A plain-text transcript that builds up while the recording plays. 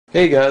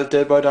Hey guys,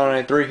 Dead by Dawn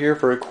 93 here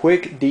for a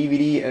quick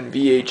DVD and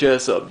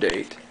VHS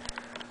update.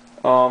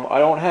 I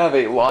don't have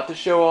a lot to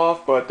show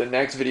off, but the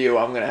next video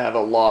I'm going to have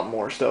a lot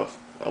more stuff,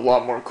 a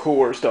lot more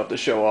cooler stuff to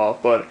show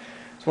off, but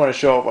just want to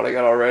show off what I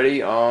got already.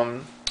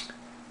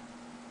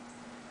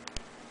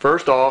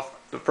 First off,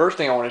 the first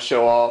thing I want to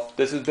show off,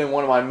 this has been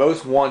one of my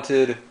most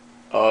wanted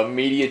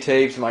media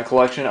tapes in my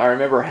collection. I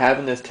remember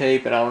having this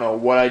tape and I don't know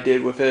what I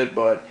did with it,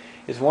 but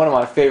it's one of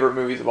my favorite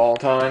movies of all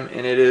time,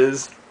 and it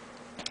is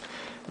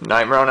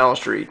Nightmare on Elm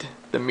Street,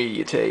 the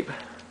media tape,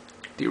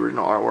 the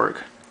original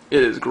artwork.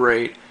 It is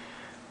great.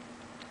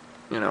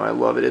 You know, I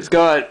love it.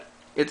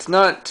 It's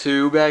not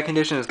too bad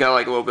condition. It's got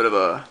like a little bit of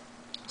a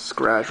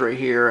scratch right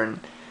here, and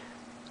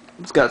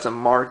it's got some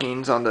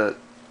markings on the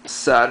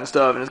side and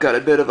stuff, and it's got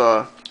a bit of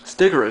a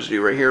sticker residue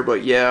right here,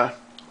 but yeah,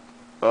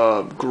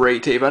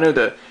 great tape. I know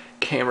the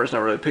camera's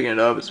not really picking it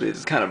up.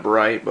 It's kind of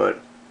bright,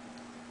 but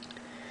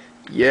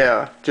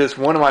yeah, just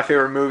one of my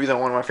favorite movies on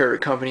one of my favorite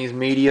companies,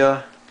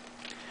 media.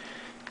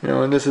 You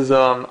know, and this is,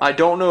 I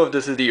don't know if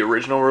this is the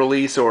original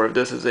release or if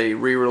this is a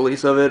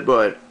re-release of it,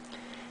 but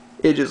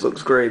it just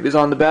looks great. Because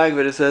on the back of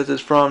it, it says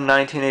it's from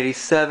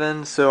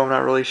 1987, so I'm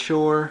not really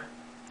sure.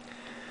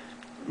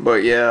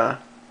 But yeah,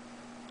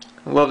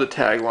 I love the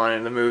tagline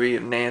in the movie,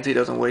 if Nancy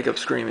doesn't wake up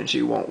screaming,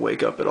 she won't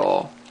wake up at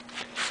all.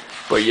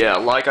 But yeah,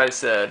 like I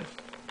said,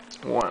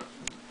 one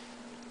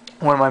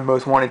of my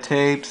most wanted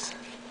tapes.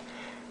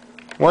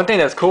 One thing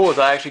that's cool is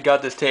I actually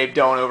got this tape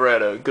done over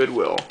at a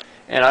Goodwill.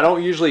 And I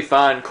don't usually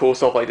find cool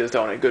stuff like this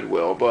down at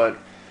Goodwill, but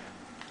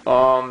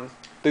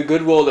the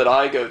Goodwill that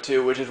I go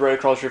to, which is right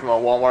across the street from a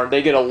Walmart,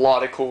 they get a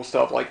lot of cool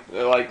stuff. Like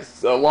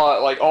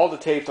all the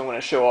tapes I'm going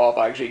to show off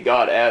I actually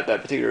got at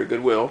that particular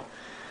Goodwill.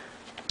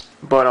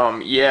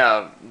 But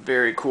yeah,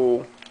 very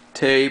cool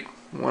tape,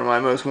 one of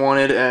my most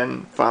wanted,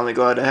 and finally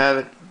glad to have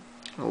it.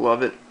 I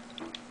love it.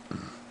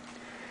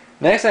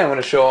 Next thing I'm going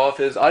to show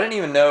off is I didn't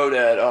even know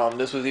that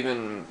this was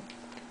even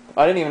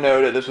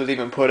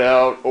put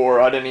out, or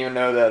I didn't even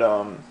know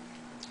that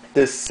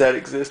this set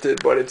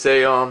existed, but it's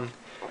a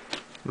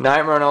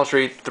Nightmare on Elm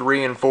Street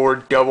 3 and 4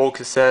 double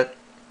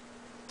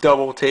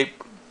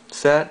tape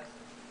set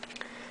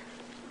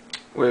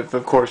with,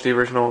 of course, the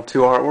original two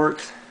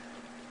artworks.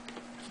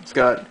 It's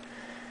got,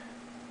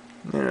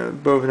 you know,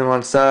 both of them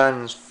on side,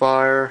 and there's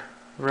fire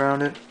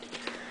around it.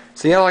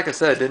 So yeah, like I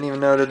said, didn't even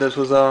know that this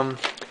was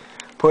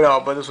put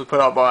out, but this was put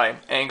out by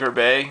Anchor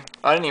Bay.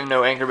 I didn't even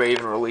know Anchor Bay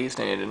even released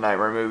any of the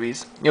Nightmare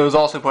movies. It was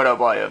also put out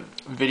by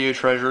Video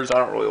Treasures. I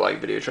don't really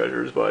like Video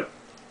Treasures, but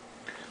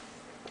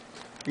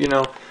you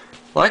know,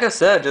 like I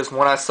said, just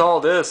when I saw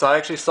this, I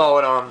actually saw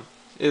it.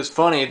 It was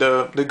funny.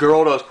 The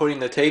girl that was putting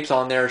the tapes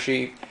on there,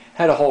 she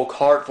had a whole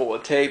cart full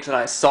of tapes, and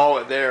I saw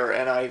it there.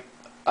 And I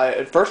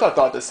at first I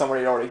thought that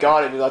somebody had already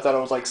got it, because I thought it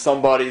was like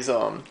somebody's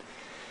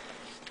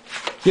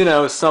you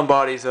know,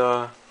 somebody's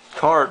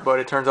cart, but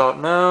it turns out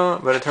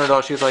no. But it turns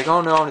out she was like, oh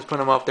no, I'm just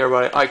putting them up there.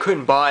 But I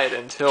couldn't buy it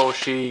until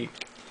she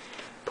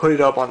put it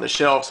up on the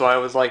shelf, so I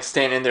was like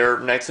standing there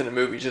next to the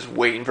movie just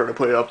waiting for her to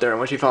put it up there, and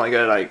when she finally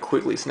got it, I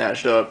quickly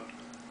snatched it up.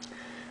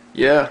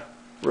 Yeah,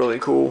 really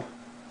cool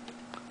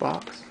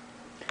box.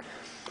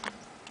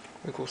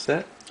 Really cool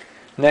set.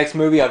 Next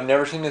movie, I've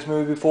never seen this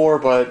movie before,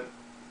 but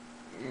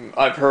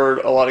I've heard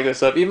a lot of good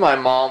stuff. Even my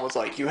mom was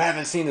like, you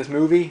haven't seen this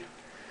movie?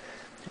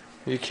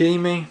 Are you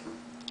kidding me?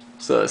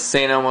 It's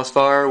St. Elmo's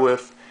Fire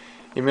with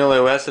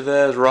Emilio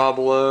Estevez, Rob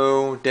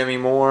Lowe, Demi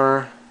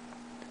Moore,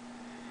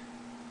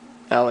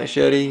 Ali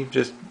Shetty.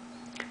 Just,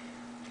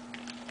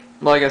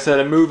 like I said,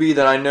 a movie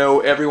that I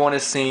know everyone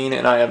has seen,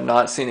 and I have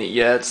not seen it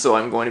yet, so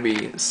I'm going to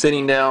be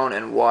sitting down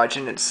and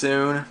watching it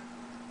soon.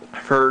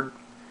 I've heard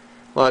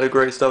a lot of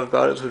great stuff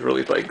about it. It was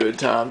released by Good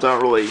Times. I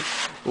don't really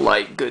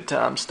like Good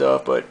Times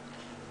stuff, but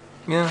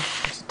yeah,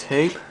 it's a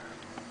tape.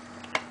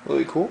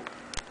 Really cool.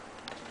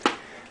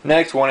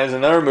 Next one is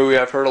another movie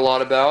I've heard a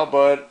lot about,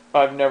 but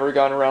I've never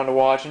gotten around to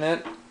watching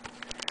it.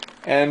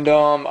 And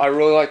I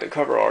really like the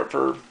cover art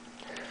for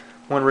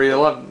one reason.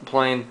 I love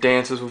playing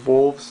Dances with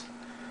Wolves.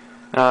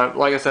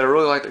 Like I said, I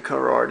really like the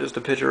cover art, just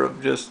a picture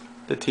of just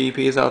the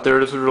TPs out there.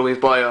 This was released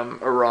by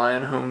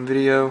Orion Home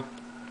Video.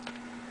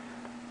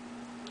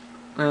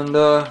 And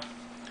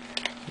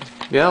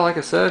yeah, like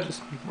I said,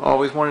 just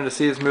always wanted to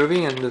see this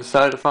movie and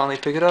decided to finally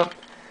pick it up.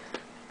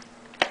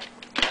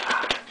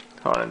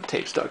 Oh, and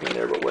tape stuck in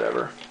there, but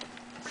whatever.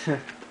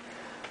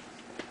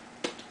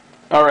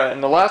 Alright,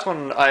 and the last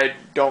one, I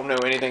don't know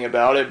anything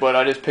about it, but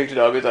I just picked it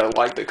up because I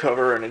liked the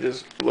cover and it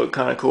just looked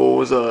kind of cool.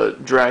 It was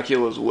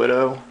Dracula's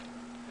Widow,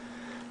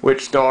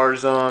 which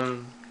stars,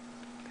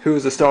 who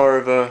was the star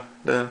of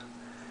the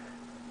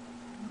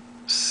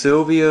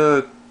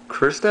Sylvia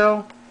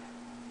Christel,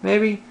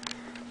 maybe?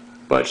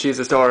 But she's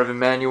the star of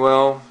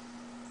Emmanuel.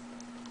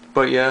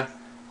 But yeah,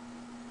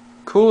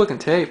 cool looking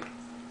tape.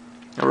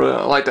 I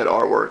like that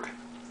artwork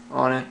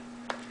on it.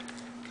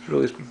 It's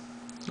really,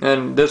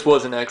 and this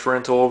was an X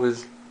rental,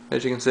 because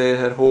as you can see, it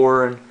had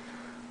horror, and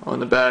on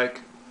the back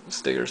the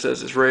sticker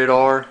says it's rated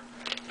R.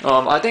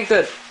 I think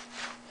that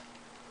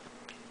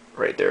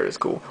right there is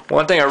cool.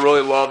 One thing I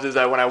really loved is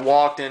that when I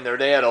walked in there,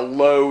 they had a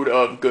load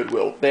of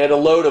Goodwill. They had a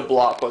load of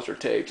Blockbuster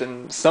tapes,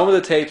 and some of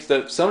the tapes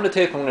I'm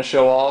going to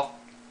show off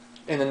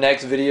in the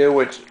next video,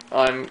 which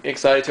I'm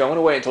excited to. I'm going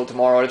to wait until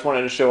tomorrow. I just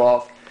wanted to show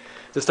off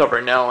the stuff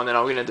right now, and then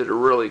I'm going to do the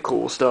really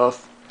cool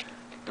stuff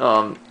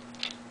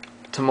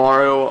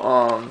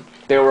tomorrow.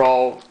 They were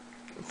all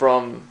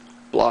from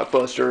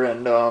Blockbuster,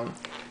 and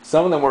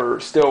some of them were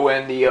still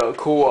in the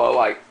cool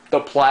like the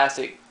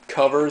plastic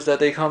covers that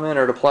they come in,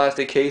 or the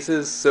plastic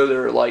cases, so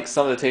they're like,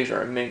 some of the tapes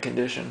are in mint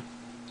condition.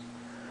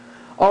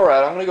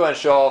 Alright, I'm going to go ahead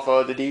and show off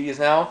the DVDs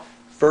now.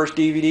 First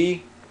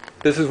DVD,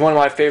 this is one of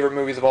my favorite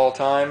movies of all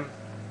time.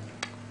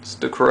 It's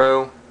The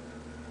Crow.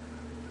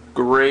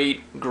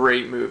 Great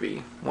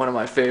movie. One of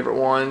my favorite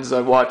ones.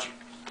 I've watched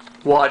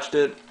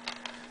it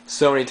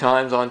so many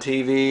times on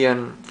TV,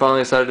 and finally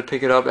decided to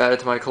pick it up, add it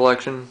to my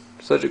collection.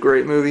 Such a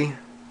great movie.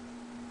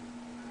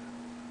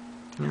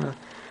 Yeah.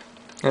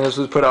 And this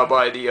was put out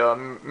by the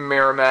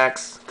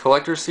Miramax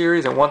Collector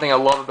Series, and one thing I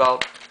love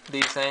about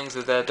these things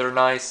is that they're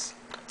nice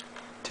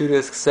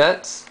 2-disc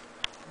sets.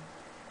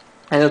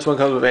 And this one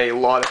comes with a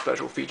lot of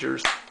special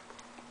features,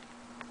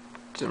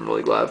 which I'm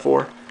really glad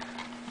for.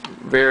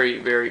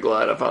 Very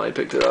glad I finally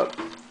picked it up.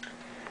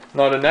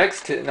 Now the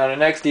next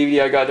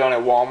DVD I got down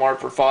at Walmart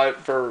for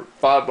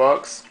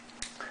 $5.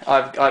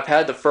 I've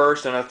had the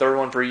first and a third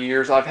one for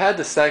years. I've had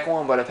the second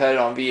one, but I've had it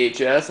on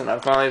VHS, and I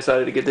finally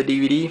decided to get the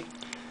DVD.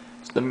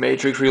 The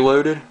Matrix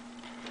Reloaded.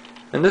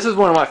 And this is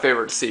one of my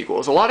favorite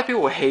sequels. A lot of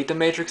people hate the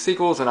Matrix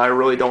sequels, and I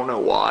really don't know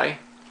why.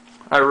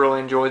 I really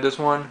enjoyed this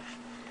one.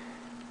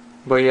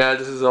 But yeah,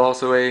 this is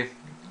also a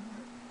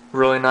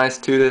really nice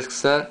 2-disc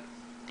set.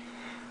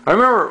 I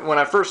remember when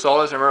I first saw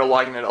this, I remember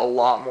liking it a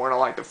lot more than I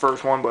liked the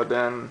first one, but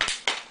then,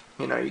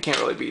 you know, you can't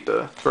really beat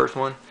the first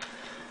one.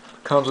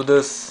 Comes with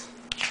this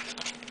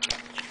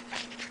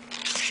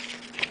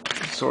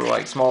sort of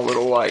like small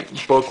little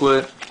like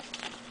booklet.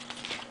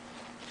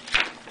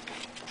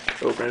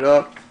 Open it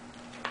up.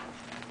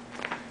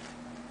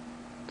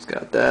 It's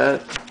got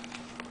that.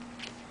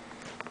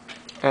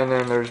 And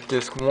then there's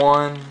disc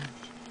 1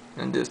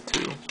 and disc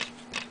 2.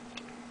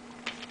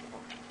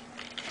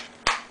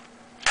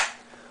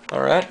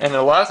 Alright, and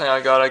the last thing I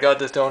got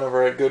this done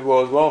over at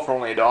Goodwill as well for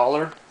only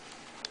 $1.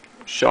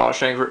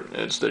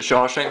 It's the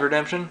Shawshank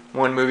Redemption.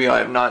 One movie I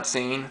have not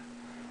seen.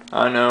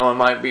 I know I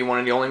might be one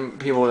of the only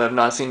people that have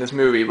not seen this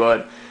movie,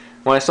 but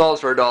when I saw this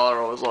for $1,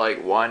 I was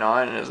like, why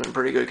not? And it's in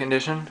pretty good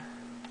condition.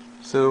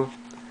 So,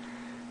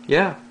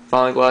 yeah,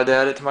 finally glad to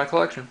add it to my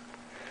collection.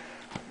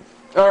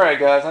 Alright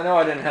guys, I know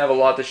I didn't have a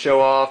lot to show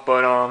off,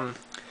 but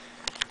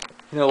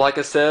you know, like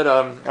I said,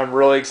 I'm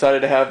really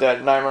excited to have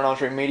that Nightmare on Elm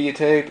Street media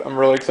tape. I'm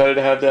really excited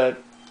to have that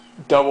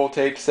double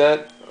tape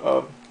set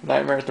of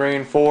Nightmare 3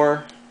 and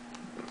 4.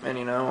 And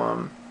you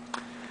know,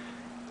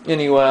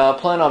 anyway, I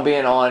plan on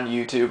being on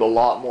YouTube a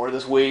lot more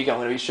this week. I'm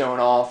going to be showing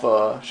off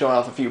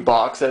a few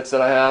box sets that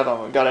I have.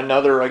 I got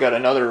another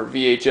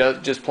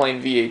VHS, just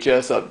plain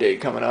VHS update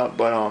coming up.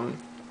 But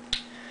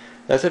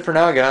that's it for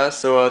now, guys.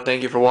 So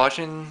thank you for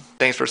watching.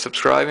 Thanks for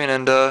subscribing,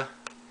 and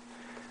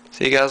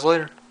see you guys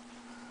later.